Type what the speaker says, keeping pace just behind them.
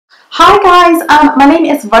Hi guys, my name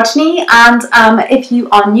is Rajni, and if you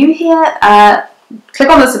are new here, click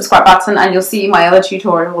on the subscribe button and you'll see my other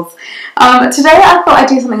tutorials. Today I thought I'd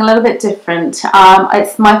do something a little bit different.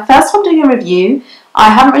 It's my first time doing a review. I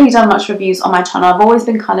haven't really done much reviews on my channel. I've always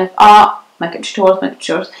been kind of makeup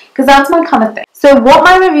tutorials, because that's my kind of thing. So what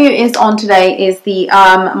my review is on today is the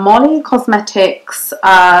Molly Cosmetics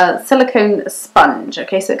silicone sponge.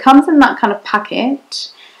 Okay, so it comes in that kind of package.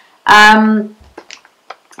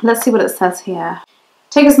 Let's see what it says here.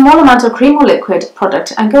 Take a small amount of cream or liquid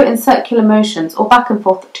product and go in circular motions or back and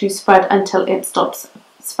forth to spread until it stops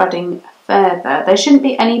spreading further. There shouldn't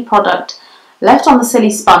be any product left on the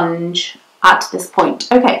Silisponge at this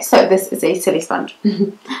point. Okay, so this is a Silisponge.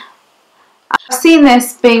 I've seen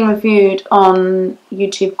this being reviewed on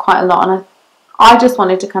YouTube quite a lot, and I just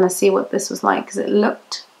wanted to kind of see what this was like because it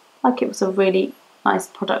looked like it was a really nice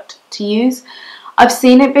product to use. I've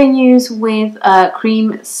seen it being used with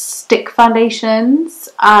cream stick foundations,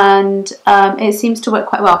 and it seems to work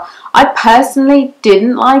quite well. I personally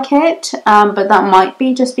didn't like it, but that might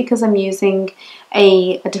be just because I'm using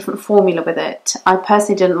a different formula with it. I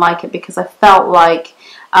personally didn't like it because I felt like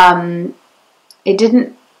it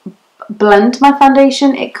didn't blend my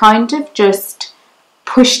foundation. It kind of just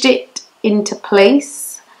pushed it into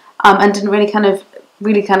place and didn't really kind of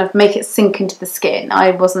make it sink into the skin. I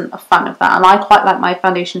wasn't a fan of that, and I quite like my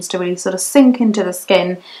foundations to really sort of sink into the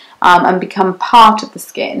skin and become part of the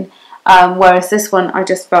skin, whereas this one I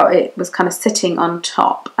just felt it was kind of sitting on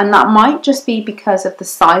top, and that might just be because of the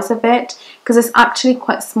size of it, because it's actually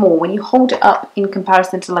quite small. When you hold it up in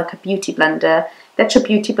comparison to like a beauty blender, the actual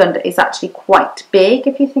beauty blender is actually quite big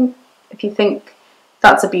if you think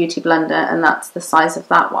that's a beauty blender and that's the size of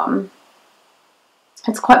that one.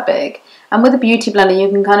 It's quite big, and with a beauty blender you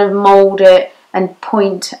can kind of mould it and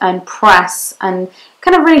point and press and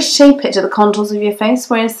kind of really shape it to the contours of your face,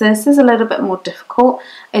 whereas this is a little bit more difficult.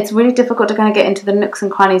 It's really difficult to kind of get into the nooks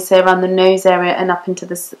and crannies, say around the nose area and up into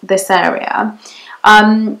this area.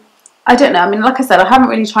 I don't know, I mean, like I said, I haven't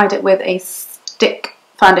really tried it with a stick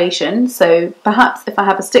foundation, so perhaps if I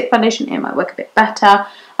have a stick foundation it might work a bit better.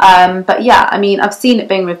 But yeah, I mean, I've seen it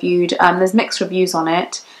being reviewed, there's mixed reviews on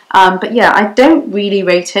it. But yeah, I don't really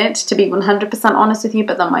rate it, to be 100% honest with you,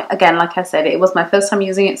 but then again, like I said, it was my first time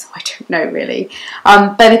using it, so I don't know really.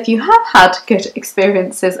 But if you have had good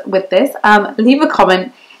experiences with this, leave a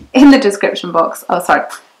comment in the description box. Oh, sorry.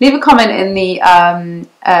 Leave a comment in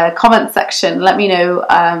the comment section. Let me know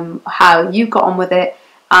how you got on with it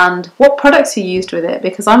and what products you used with it,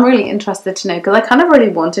 because I'm really interested to know, because I kind of really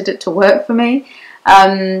wanted it to work for me.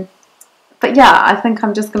 But yeah, I think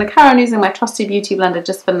I'm just going to carry on using my trusty beauty blender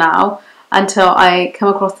just for now until I come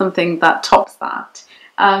across something that tops that.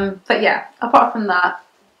 But yeah, apart from that,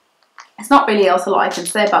 it's not really else a lot I can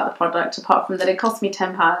say about the product, apart from that it cost me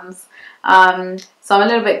 £10. So I'm a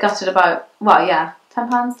little bit gutted about, well, yeah,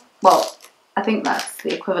 £10? Well, I think that's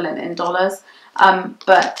the equivalent in dollars.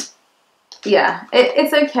 But yeah,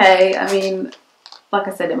 it's okay. I mean, like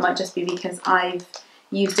I said, it might just be because I've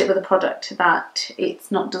used it with a product that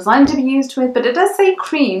it's not designed to be used with, but it does say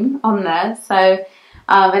cream on there, so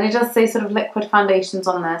and it does say sort of liquid foundations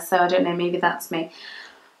on there, so I don't know, maybe that's me.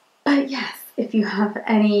 But yes, if you have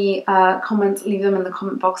any comments, leave them in the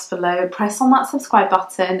comment box below. Press on that subscribe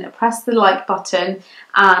button, press the like button,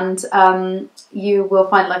 and you will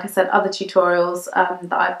find, like I said, other tutorials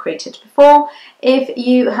that I've created before. If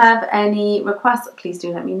you have any requests, please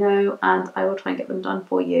do let me know and I will try and get them done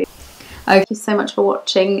for you. Thank you so much for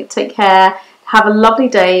watching. Take care. Have a lovely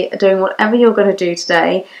day doing whatever you're going to do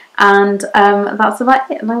today. And that's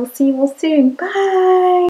about it. And I will see you all soon. Bye.